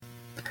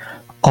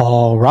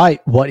All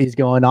right, what is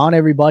going on,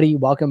 everybody?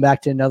 Welcome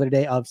back to another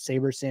day of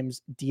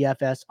SaberSim's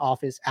DFS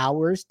office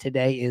hours.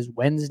 Today is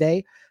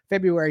Wednesday,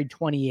 February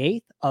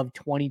 28th of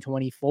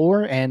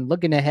 2024, and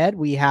looking ahead,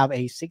 we have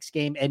a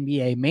 6-game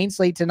NBA main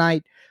slate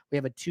tonight. We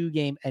have a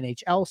 2-game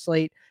NHL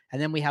slate,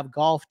 and then we have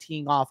golf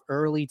teeing off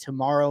early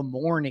tomorrow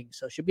morning.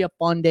 So it should be a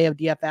fun day of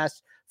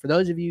DFS. For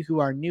those of you who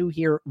are new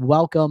here,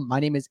 welcome. My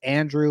name is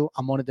Andrew.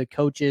 I'm one of the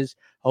coaches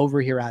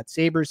over here at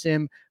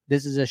SaberSim.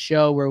 This is a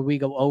show where we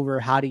go over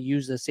how to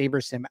use the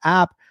SaberSim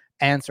app,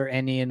 answer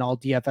any and all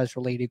DFS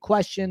related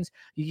questions.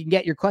 You can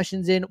get your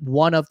questions in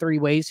one of 3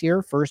 ways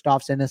here. First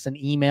off, send us an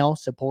email,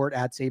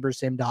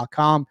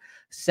 support@sabersim.com.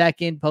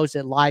 Second, post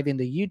it live in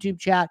the YouTube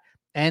chat.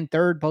 And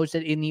third, post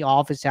it in the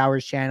office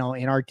hours channel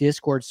in our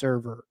Discord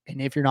server.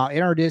 And if you're not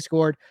in our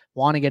Discord,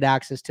 want to get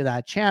access to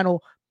that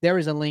channel, there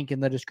is a link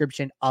in the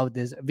description of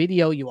this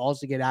video. You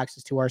also get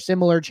access to our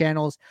similar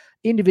channels,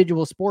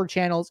 individual sport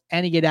channels,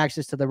 and you get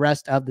access to the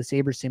rest of the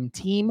SaberSim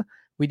team.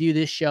 We do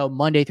this show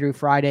Monday through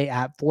Friday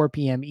at 4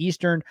 p.m.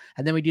 Eastern,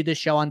 and then we do this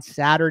show on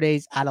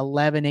Saturdays at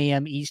 11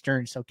 a.m.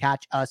 Eastern. So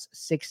catch us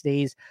 6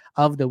 days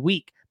of the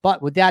week.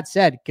 But with that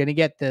said, going to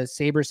get the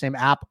SaberSim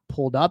app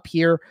pulled up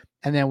here,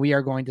 and then we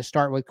are going to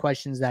start with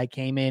questions that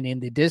came in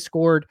the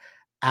Discord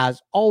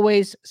as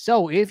always.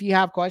 So if you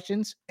have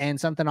questions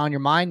and something on your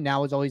mind,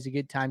 now is always a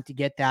good time to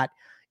get that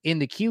in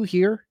the queue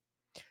here.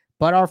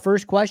 But our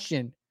first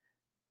question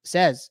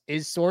says,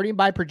 is sorting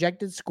by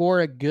projected score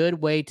a good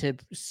way to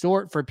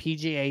sort for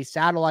PGA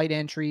satellite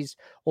entries,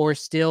 or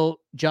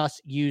still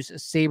just use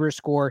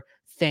SaberScore?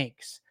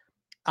 Thanks.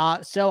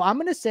 So I'm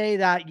going to say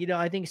that,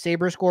 I think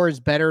SaberScore is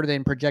better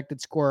than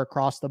projected score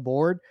across the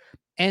board.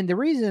 And the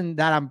reason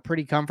that I'm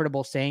pretty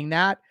comfortable saying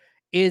that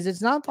is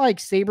it's not like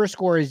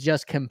SaberScore is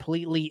just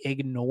completely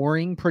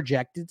ignoring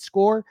projected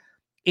score.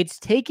 It's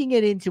taking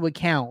it into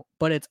account,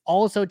 but it's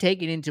also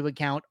taking into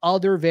account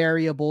other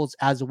variables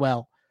as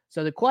well.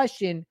 So the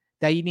question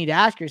that you need to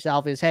ask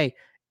yourself is, hey,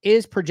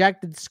 is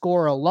projected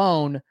score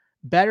alone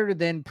better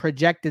than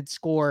projected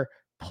score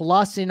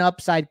plus an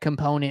upside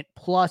component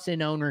plus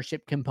an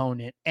ownership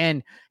component?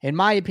 And in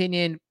my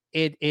opinion,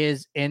 it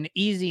is an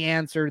easy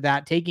answer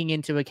that taking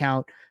into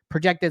account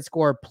projected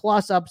score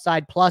plus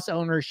upside plus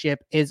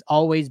ownership is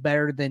always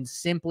better than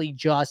simply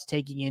just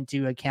taking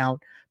into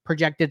account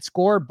projected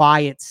score by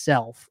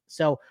itself.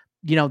 So,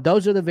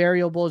 those are the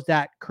variables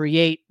that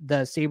create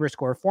the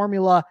SaberScore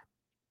formula.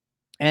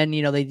 And,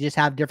 they just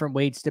have different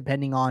weights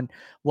depending on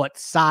what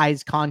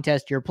size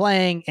contest you're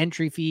playing,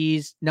 entry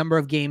fees, number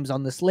of games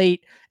on the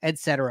slate,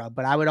 etc.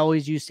 But I would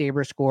always use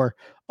SaberScore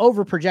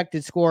over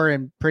projected score,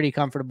 and pretty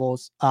comfortable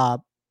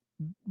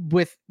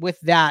with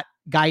that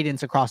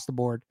guidance across the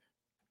board.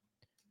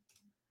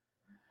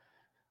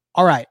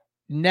 All right,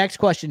 next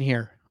question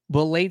here.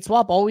 Will late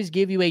swap always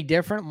give you a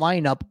different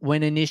lineup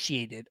when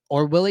initiated,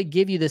 or will it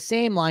give you the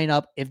same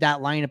lineup if that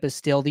lineup is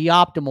still the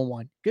optimal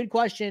one? Good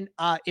question.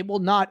 It will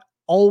not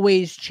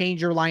always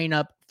change your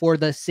lineup for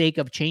the sake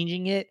of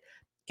changing it.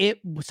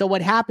 So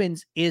what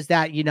happens is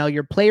that,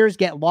 your players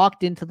get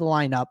locked into the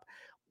lineup.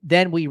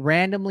 Then we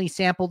randomly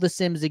sample the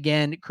sims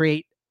again,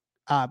 create,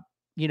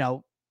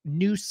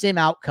 new sim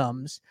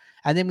outcomes.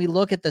 And then we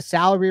look at the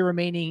salary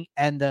remaining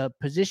and the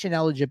position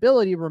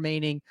eligibility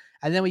remaining.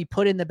 And then we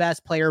put in the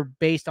best player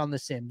based on the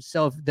sims.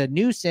 So if the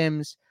new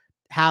sims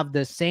have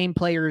the same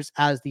players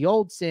as the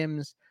old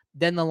sims,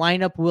 then the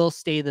lineup will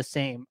stay the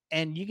same.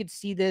 And you can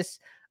see this.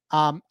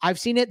 I've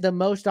seen it the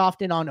most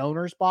often on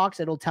Owner's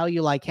Box. It'll tell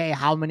you like, hey,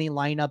 how many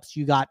lineups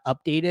you got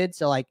updated.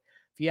 So like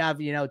if you have,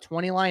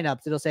 20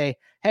 lineups, it'll say,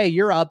 hey,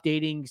 you're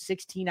updating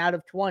 16 out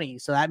of 20.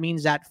 So that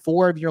means that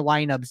 4 of your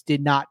lineups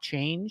did not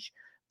change.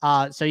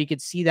 So you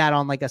could see that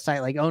on like a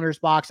site like Owner's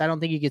Box. I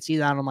don't think you could see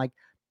that on like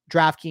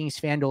DraftKings,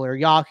 FanDuel, or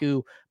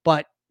Yahoo.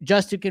 But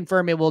just to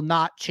confirm, it will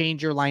not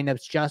change your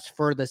lineups just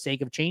for the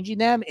sake of changing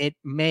them. It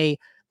may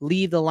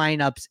leave the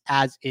lineups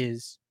as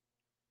is.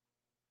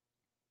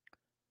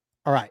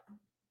 All right.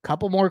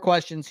 Couple more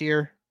questions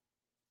here.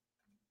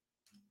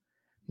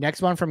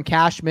 Next one from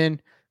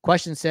Cashman.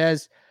 Question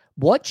says,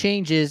 what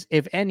changes,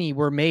 if any,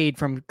 were made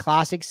from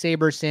Classic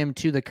SaberSim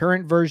to the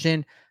current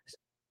version?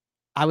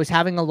 I was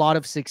having a lot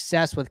of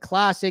success with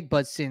Classic,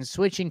 but since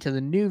switching to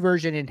the new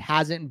version, it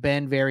hasn't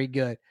been very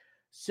good.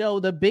 So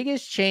the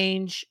biggest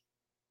change,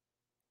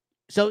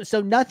 so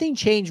nothing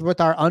changed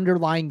with our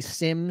underlying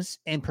sims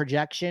and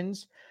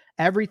projections.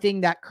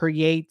 Everything that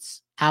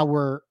creates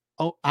our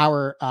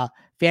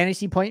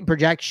fantasy point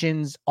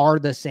projections are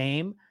the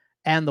same,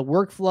 and the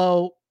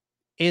workflow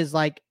is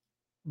like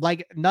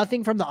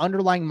nothing from the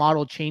underlying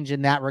model changed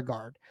in that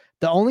regard.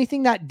 The only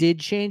thing that did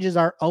change is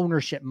our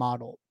ownership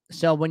model.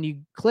 So when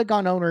you click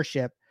on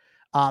ownership,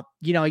 it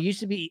used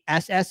to be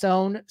SS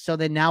own. So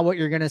then now what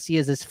you're going to see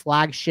is this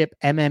flagship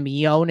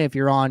MME own if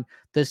you're on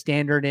the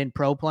standard and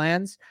pro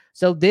plans.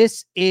 So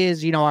this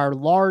is, our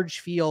large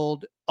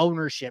field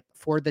ownership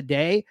for the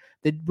day.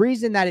 The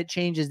reason that it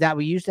changed is that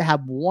we used to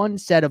have one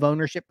set of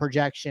ownership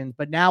projections,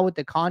 but now with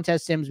the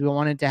contest sims, we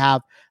wanted to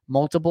have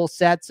multiple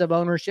sets of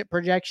ownership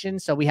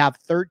projections. So we have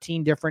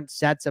 13 different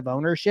sets of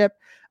ownership.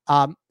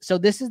 So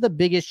this is the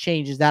biggest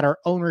change, is that our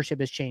ownership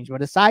has changed.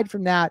 But aside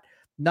from that,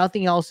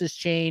 nothing else has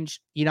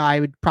changed. I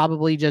would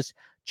probably just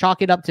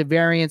chalk it up to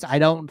variance. I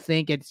don't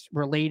think it's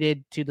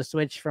related to the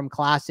switch from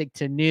classic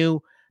to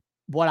new.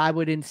 What I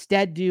would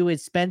instead do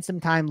is spend some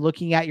time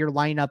looking at your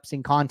lineups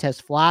in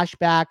contest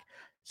flashback.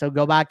 So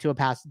go back to a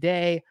past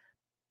day,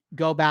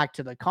 go back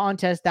to the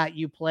contest that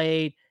you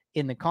played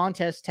in the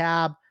contest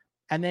tab,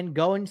 and then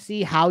go and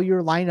see how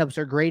your lineups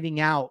are grading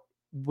out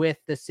with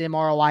the sim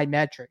ROI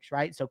metrics,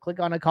 right? So click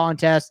on a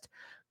contest,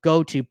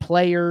 go to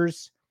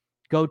players,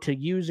 go to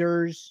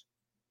users,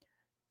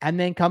 and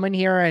then come in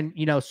here and,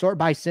 sort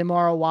by sim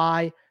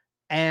ROI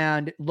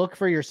and look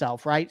for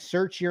yourself, right?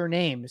 Search your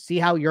name, see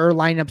how your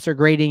lineups are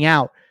grading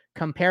out.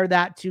 Compare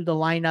that to the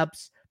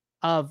lineups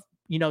of,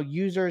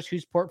 users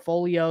whose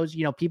portfolios,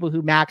 people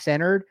who max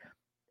entered,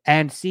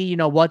 and see,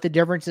 what the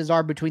differences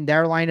are between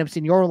their lineups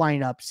and your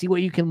lineup. See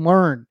what you can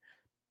learn.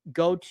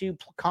 Go to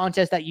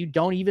contests that you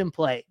don't even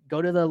play.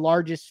 Go to the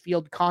largest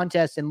field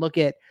contest and look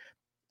at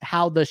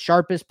how the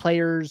sharpest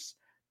players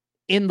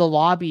in the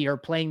lobby are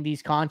playing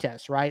these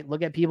contests, right?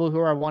 Look at people who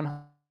are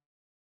 100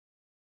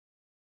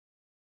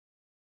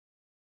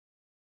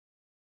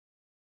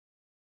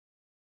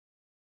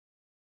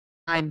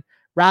 time,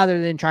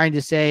 rather than trying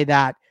to say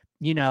that,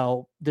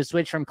 the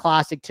switch from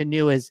classic to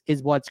new is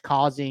what's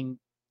causing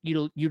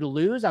you to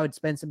lose. I would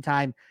spend some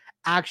time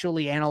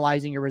actually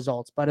analyzing your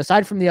results. But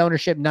aside from the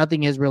ownership,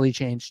 nothing has really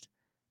changed.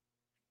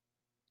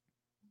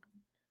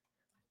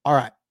 All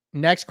right.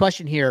 Next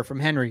question here from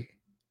Henry.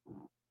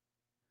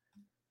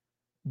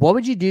 What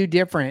would you do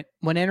different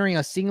when entering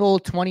a single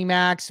 20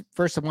 max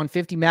versus a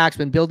 150 max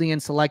when building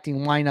and selecting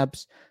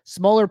lineups?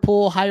 Smaller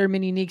pool, higher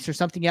mini uniques, or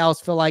something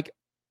else? Feel like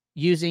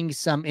using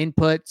some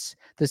inputs,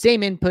 the same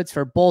inputs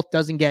for both,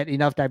 doesn't get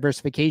enough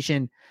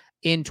diversification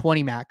in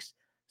 20 max.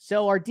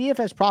 So our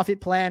DFS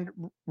profit plan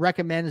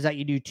recommends that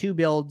you do 2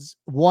 builds,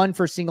 one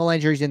for single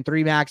entries and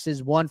 3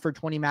 maxes, one for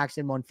 20 max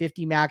and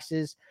 150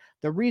 maxes.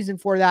 The reason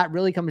for that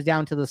really comes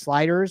down to the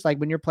sliders. Like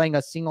when you're playing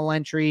a single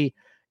entry,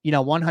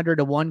 100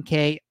 to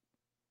 1K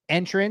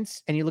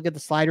entrance, and you look at the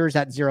sliders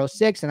at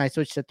 0.6 and I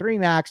switch to 3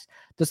 max,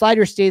 the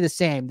sliders stay the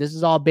same. This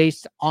is all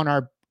based on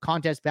our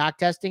contest back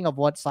testing of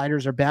what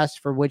sliders are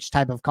best for which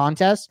type of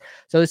contest.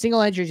 So the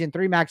single entries in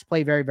 3 max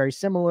play very, very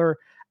similar,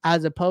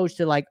 as opposed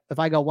to like if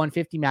I go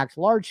 150 max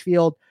large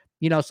field,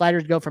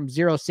 sliders go from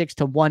 0.6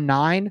 to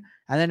 1.9. And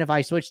then if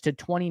I switch to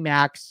 20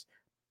 max,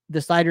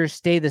 the sliders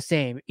stay the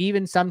same.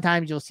 Even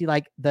sometimes you'll see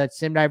like the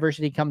sim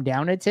diversity come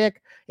down a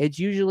tick. It's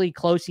usually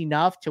close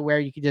enough to where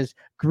you can just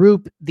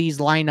group these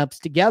lineups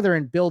together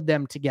and build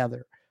them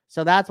together.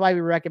 So that's why we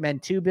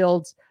recommend 2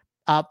 builds.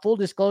 Full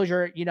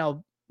disclosure,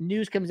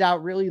 news comes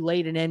out really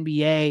late in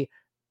NBA,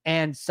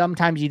 and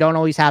sometimes you don't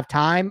always have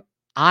time.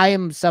 I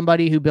am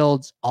somebody who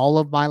builds all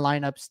of my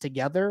lineups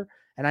together.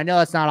 And I know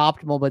that's not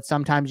optimal, but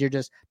sometimes you're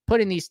just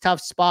put in these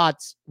tough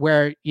spots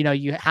where,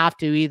 you have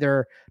to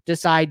either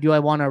decide, do I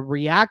want to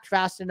react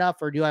fast enough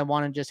or do I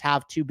want to just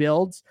have 2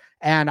 builds?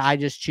 And I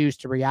just choose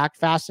to react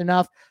fast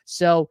enough.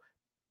 So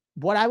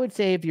what I would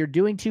say, if you're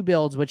doing 2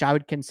 builds, which I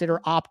would consider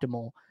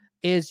optimal,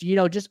 is,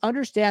 just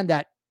understand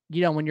that,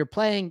 when you're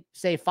playing,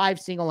 say, 5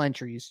 single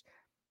entries,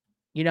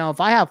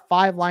 if I have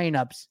 5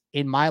 lineups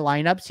in my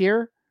lineups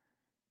here,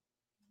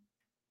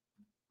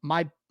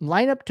 my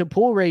lineup to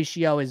pool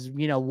ratio is,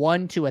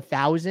 1 to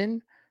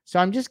 1,000. So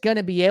I'm just going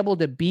to be able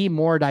to be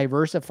more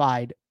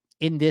diversified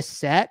in this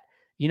set.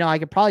 I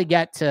could probably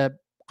get to,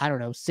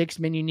 6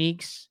 min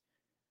uniques.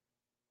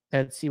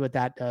 Let's see what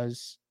that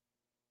does.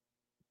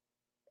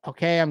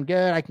 Okay, I'm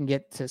good. I can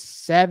get to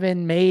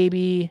 7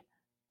 maybe.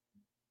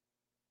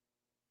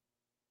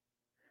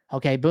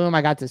 Okay, boom,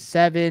 I got to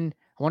 7.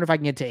 I wonder if I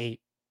can get to 8.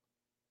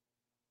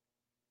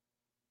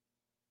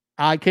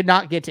 I could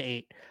not get to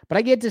 8, but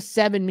I get to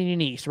 7 min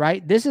uniques,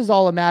 right? This is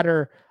all a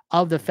matter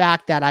of the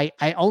fact that I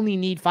only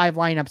need 5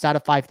 lineups out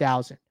of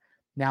 5,000.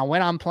 Now,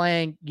 when I'm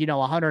playing,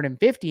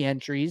 150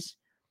 entries,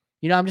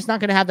 I'm just not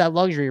going to have that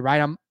luxury,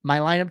 right? My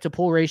lineup to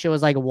pool ratio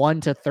is like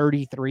 1 to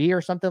 33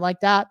 or something like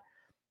that.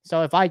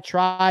 So if I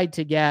tried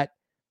to get,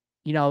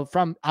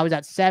 I was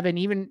at 7,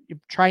 even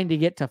trying to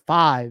get to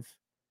 5,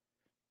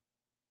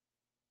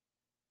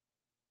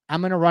 I'm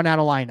going to run out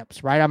of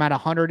lineups, right? I'm at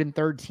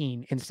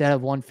 113 instead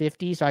of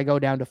 150. So I go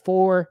down to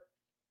 4.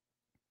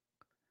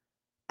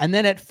 And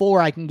then at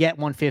 4, I can get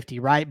 150,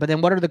 right? But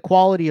then what are the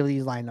quality of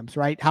these lineups,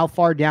 right? How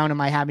far down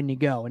am I having to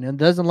go? And it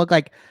doesn't look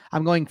like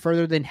I'm going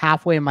further than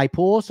halfway in my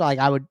pool. So like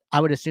I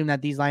would assume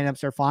that these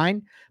lineups are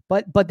fine.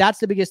 But that's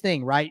the biggest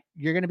thing, right?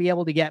 You're going to be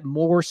able to get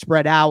more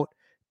spread out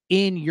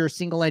in your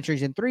single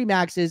entries and 3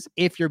 maxes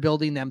if you're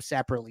building them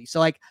separately. So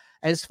like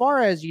as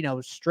far as,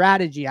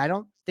 strategy, I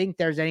don't think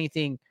there's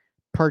anything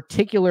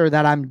particular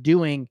that I'm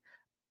doing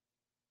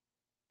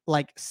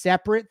like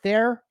separate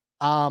there.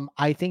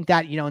 I think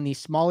that, in these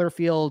smaller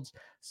fields,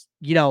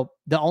 the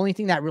only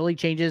thing that really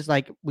changes,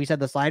 like we said,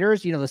 the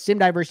sliders, the sim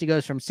diversity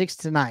goes from 6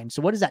 to 9.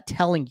 So what is that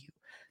telling you?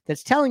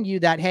 That's telling you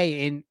that,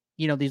 hey, in,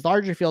 these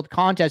larger field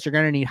contests, you're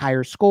going to need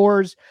higher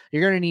scores.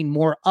 You're going to need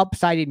more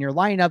upside in your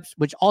lineups,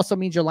 which also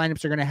means your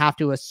lineups are going to have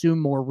to assume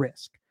more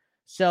risk.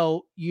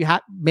 So you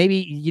have maybe,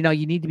 you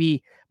need to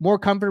be more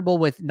comfortable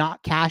with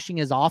not cashing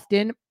as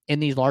often in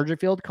these larger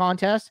field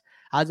contests,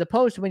 as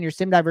opposed to when your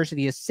sim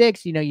diversity is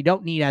 6, you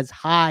don't need as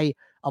high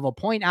of a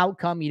point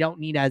outcome. You don't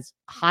need as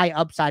high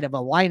upside of a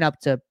lineup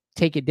to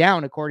take it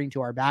down according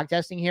to our back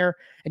testing here.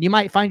 And you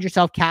might find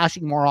yourself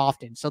cashing more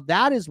often. So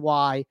that is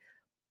why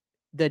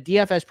the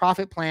DFS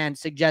profit plan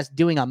suggests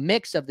doing a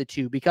mix of the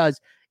two,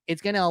 because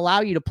it's going to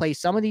allow you to play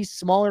some of these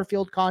smaller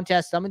field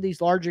contests, some of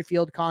these larger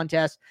field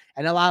contests,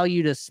 and allow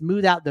you to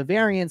smooth out the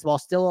variance while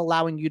still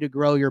allowing you to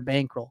grow your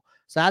bankroll.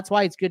 So that's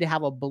why it's good to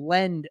have a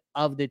blend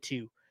of the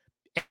two.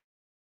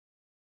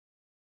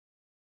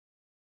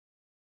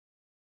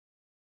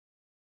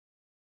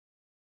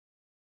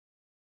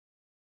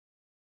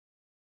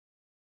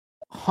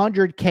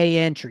 100K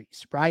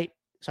entries, right?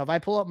 So if I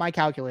pull up my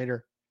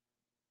calculator,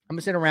 I'm going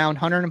to sit around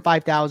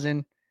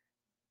 105,000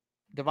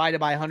 divided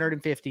by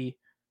 150.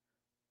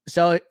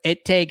 So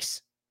it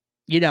takes,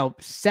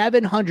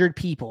 700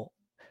 people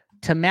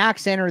to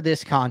max enter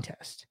this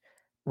contest,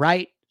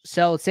 right?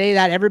 So say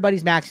that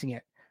everybody's maxing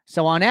it.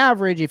 So on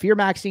average, if you're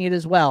maxing it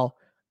as well,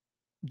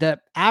 the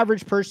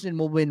average person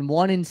will win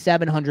 1 in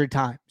 700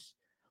 times.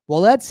 Well,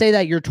 let's say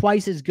that you're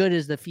twice as good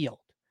as the field.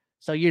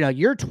 So,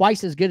 you're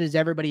twice as good as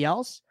everybody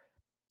else.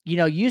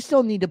 You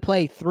still need to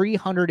play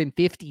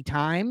 350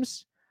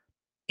 times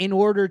in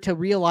order to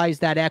realize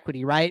that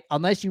equity, right?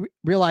 Unless you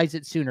realize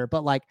it sooner.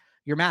 But like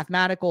your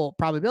mathematical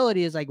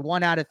probability is like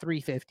 1 out of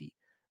 350.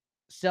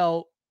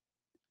 So,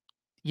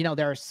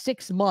 there are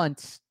 6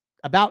 months,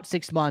 about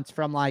 6 months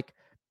from like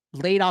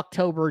late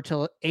October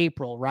to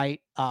April, right?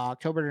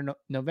 October to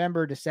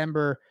November,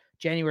 December,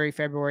 January,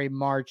 February,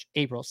 March,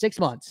 April, 6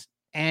 months.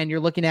 And you're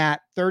looking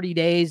at 30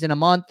 days in a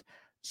month.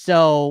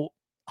 So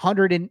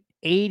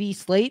 180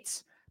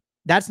 slates.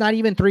 That's not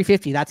even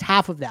 350. That's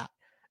half of that.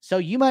 So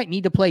you might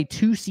need to play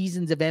 2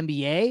 seasons of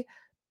NBA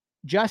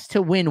just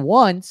to win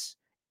once,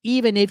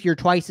 even if you're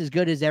twice as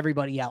good as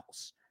everybody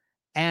else.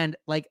 And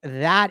like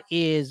that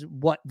is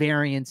what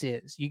variance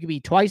is. You could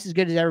be twice as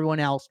good as everyone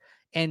else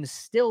and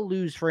still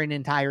lose for an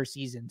entire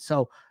season.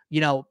 So,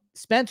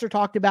 Spencer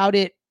talked about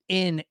it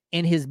in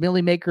his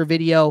Millie Maker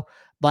video.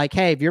 Like,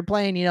 hey, if you're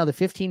playing, the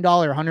 $15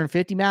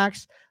 150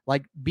 max,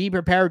 like be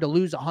prepared to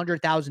lose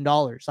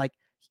 $100,000.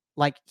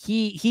 Like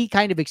he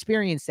kind of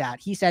experienced that.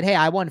 He said, hey,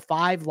 I won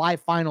 5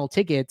 live final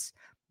tickets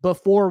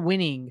before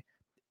winning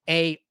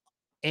a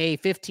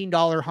 $15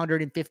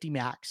 150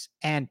 max.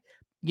 And,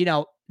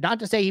 not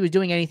to say he was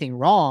doing anything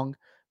wrong,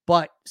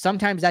 but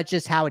sometimes that's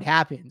just how it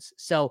happens.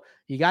 So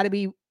you got to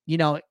be,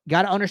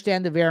 got to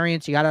understand the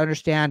variance. You got to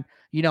understand,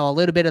 a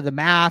little bit of the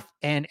math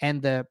and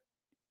the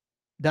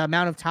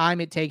amount of time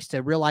it takes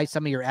to realize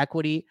some of your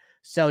equity.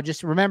 So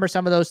just remember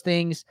some of those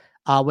things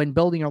when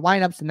building your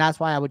lineups. And that's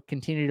why I would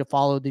continue to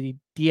follow the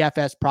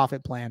DFS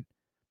profit plan.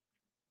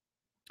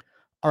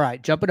 All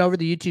right, jumping over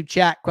the YouTube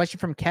chat. Question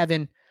from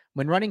Kevin.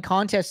 When running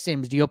contest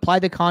sims, do you apply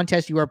the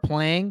contest you are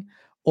playing,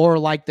 or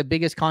like the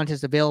biggest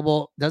contest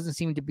available? Doesn't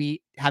seem to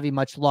be having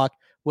much luck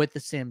with the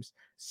sims.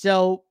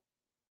 So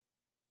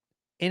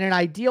in an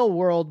ideal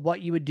world,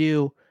 what you would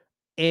do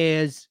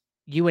is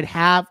you would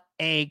have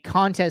a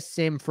contest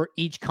sim for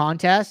each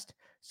contest.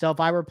 So if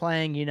I were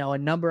playing, a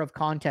number of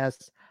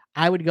contests,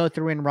 I would go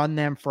through and run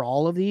them for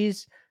all of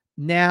these.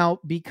 Now,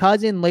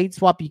 because in late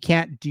swap, you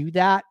can't do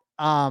that.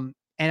 And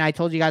I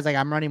told you guys, like,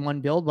 I'm running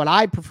one build. What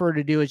I prefer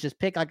to do is just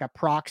pick like a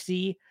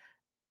proxy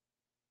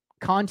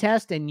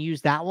contest and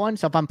use that one.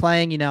 So if I'm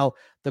playing,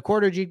 the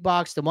quarter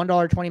jukebox, the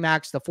 $1.20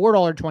 max, the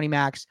 $4.20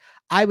 max,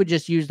 I would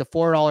just use the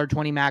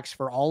 $4.20 max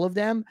for all of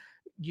them.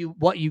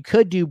 What you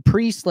could do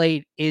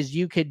pre-slate is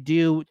you could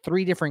do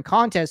 3 different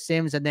contest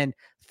sims and then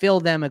fill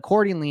them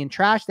accordingly and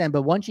trash them.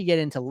 But once you get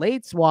into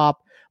late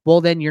swap,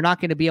 well, then you're not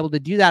going to be able to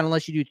do that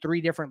unless you do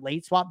 3 different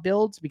late swap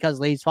builds, because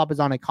late swap is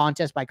on a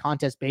contest by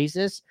contest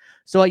basis.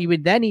 So what you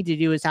would then need to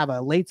do is have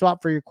a late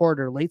swap for your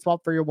quarter, late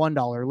swap for your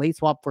 $1, late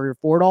swap for your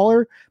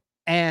 $4.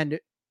 And,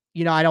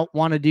 I don't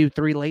want to do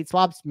 3 late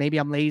swaps. Maybe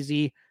I'm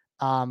lazy,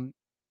 and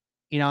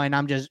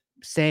I'm just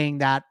saying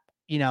that,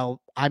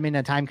 I'm in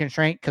a time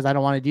constraint because I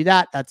don't want to do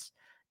that. That's,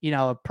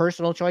 a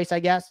personal choice, I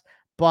guess.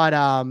 But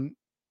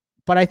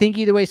I think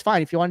either way is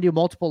fine. If you want to do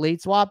multiple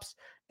late swaps,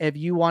 if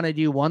you want to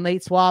do 1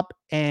 late swap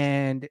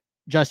and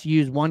just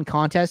use 1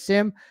 contest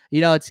sim,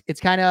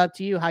 it's kind of up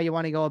to you how you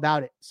want to go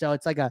about it. So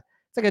it's like a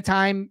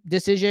time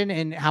decision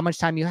and how much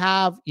time you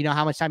have,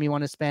 how much time you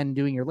want to spend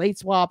doing your late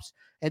swaps,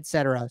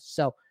 etc.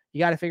 So you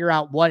got to figure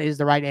out what is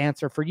the right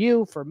answer for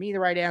you. For me, the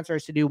right answer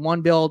is to do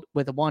 1 build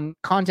with a 1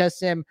 contest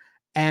sim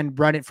and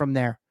run it from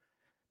there.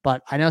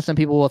 But I know some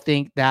people will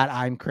think that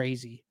I'm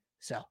crazy.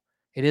 So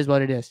it is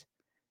what it is.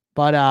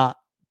 But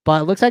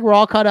it looks like we're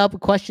all caught up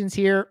with questions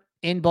here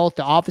in both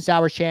the Office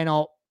Hours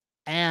channel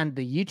and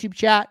the YouTube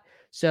chat.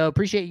 So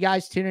appreciate you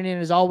guys tuning in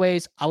as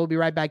always. I will be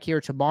right back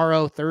here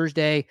tomorrow,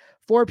 Thursday,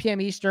 4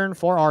 p.m. Eastern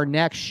for our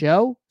next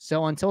show.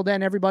 So until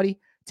then, everybody,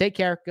 take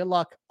care. Good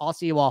luck. I'll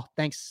see you all.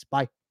 Thanks.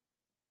 Bye.